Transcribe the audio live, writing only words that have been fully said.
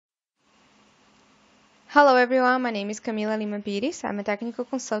Hello everyone, my name is Camila Lima Pires. I'm a technical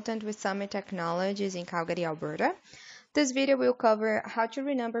consultant with Summit Technologies in Calgary, Alberta. This video will cover how to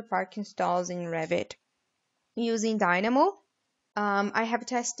renumber parking stalls in Revit using Dynamo. I have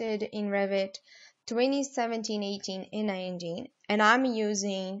tested in Revit 2017, 18, and 19, and I'm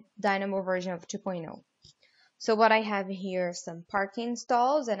using Dynamo version of 2.0. So what I have here are some parking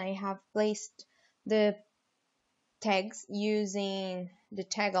stalls, and I have placed the tags using the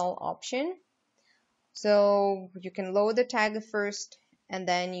tag all option. So you can load the tag first, and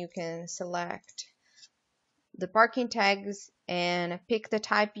then you can select the parking tags and pick the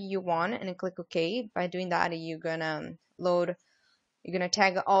type you want and click OK. By doing that, you're gonna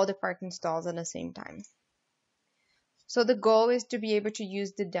tag all the parking stalls at the same time. So the goal is to be able to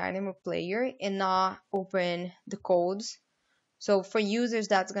use the Dynamo player and not open the codes. So for users,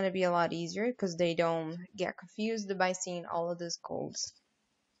 that's gonna be a lot easier because they don't get confused by seeing all of these codes.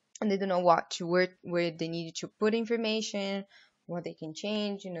 And they don't know where they need to put information, what they can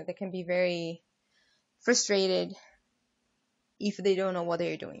change. They can be very frustrated if they don't know what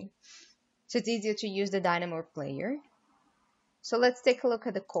they're doing. So it's easier to use the Dynamo player. So let's take a look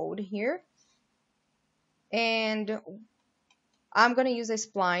at the code here. And I'm going to use a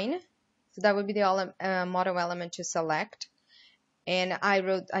spline. So that would be the model element to select. And I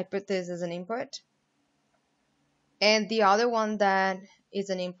put this as an input. And the other one that is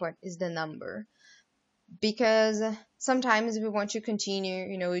an input is the number. Because sometimes we want to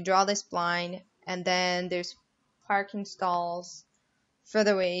continue, we draw the spline and then there's parking stalls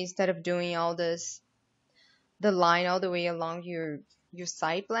further away. Instead of doing all this, the line all the way along your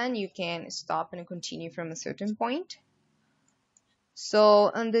site plan, you can stop and continue from a certain point.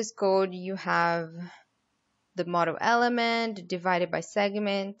 So on this code, you have the model element divided by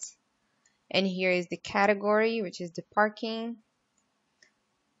segment, and here is the category, which is the parking,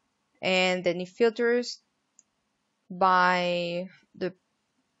 and then it filters by the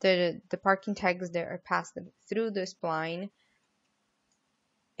parking tags that are passed through the spline.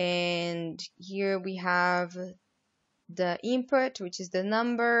 And here we have the input, which is the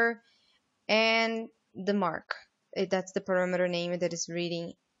number, and the mark. That's the parameter name that is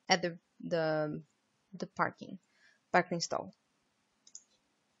reading at the parking stall.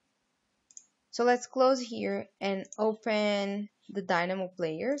 So let's close here and open the Dynamo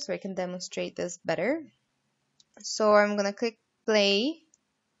player so I can demonstrate this better. So I'm gonna click play,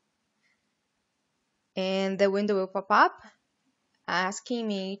 and the window will pop up asking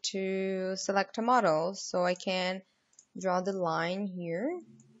me to select a model. So I can draw the line here,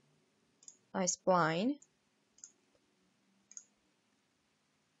 a spline.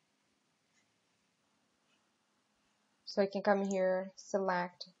 So I can come here,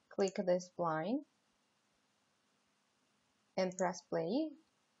 select, click the spline, and press play.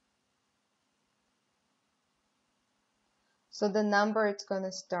 So the number, it's going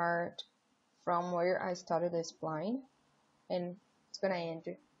to start from where I started the spline, and it's going to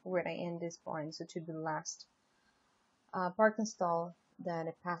end where I end this spline, so to the last parking stall that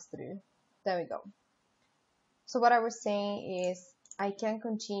it passed through. There we go. So what I was saying is I can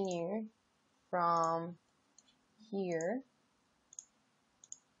continue from here.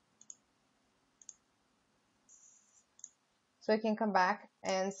 So I can come back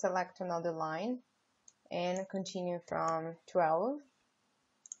and select another line and continue from 12.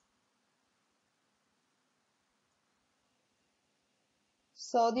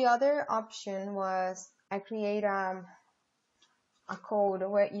 So the other option was I create a code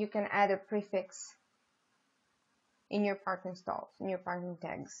where you can add a prefix in your parking stalls, in your parking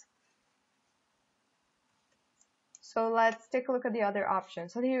tags. So let's take a look at the other option.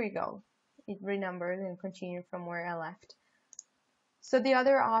 So here we go. It renumbers and continue from where I left. So the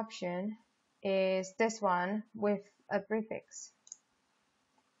other option is this one with a prefix.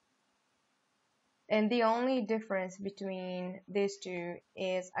 And the only difference between these two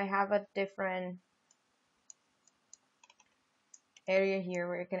is I have a different area here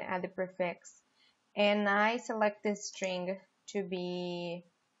where you can add the prefix. And I select this string to be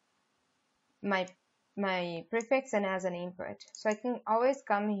my prefix and as an input. So I can always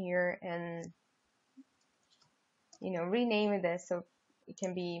come here and rename this so it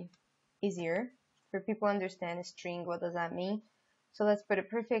can be easier for people to understand a string. What does that mean? So let's put a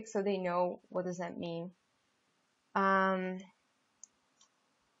prefix so they know what does that mean. So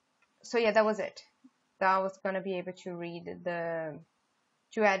yeah, that was it. That was going to be able to read to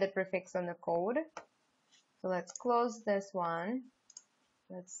add the prefix on the code. So let's close this one.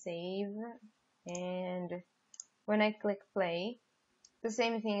 Let's save. And when I click play, the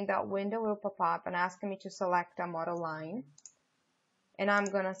same thing, that window will pop up and ask me to select a model line. And I'm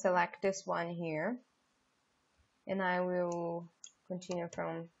going to select this one here. and I will continue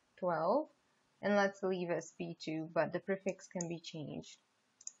from 12, and let's leave as P2, but the prefix can be changed.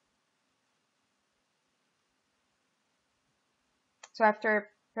 So after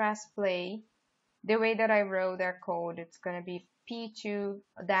press play, the way that I wrote that code, it's going to be P2-12.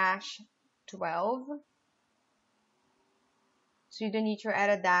 So you don't need to add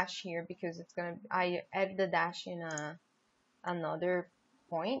a dash here because it's going to, I added the dash in another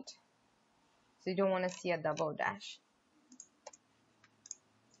point. So you don't want to see a double dash.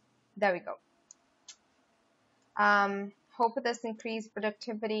 There we go. Hope this increased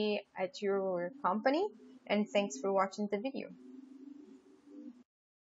productivity at your company, and thanks for watching the video.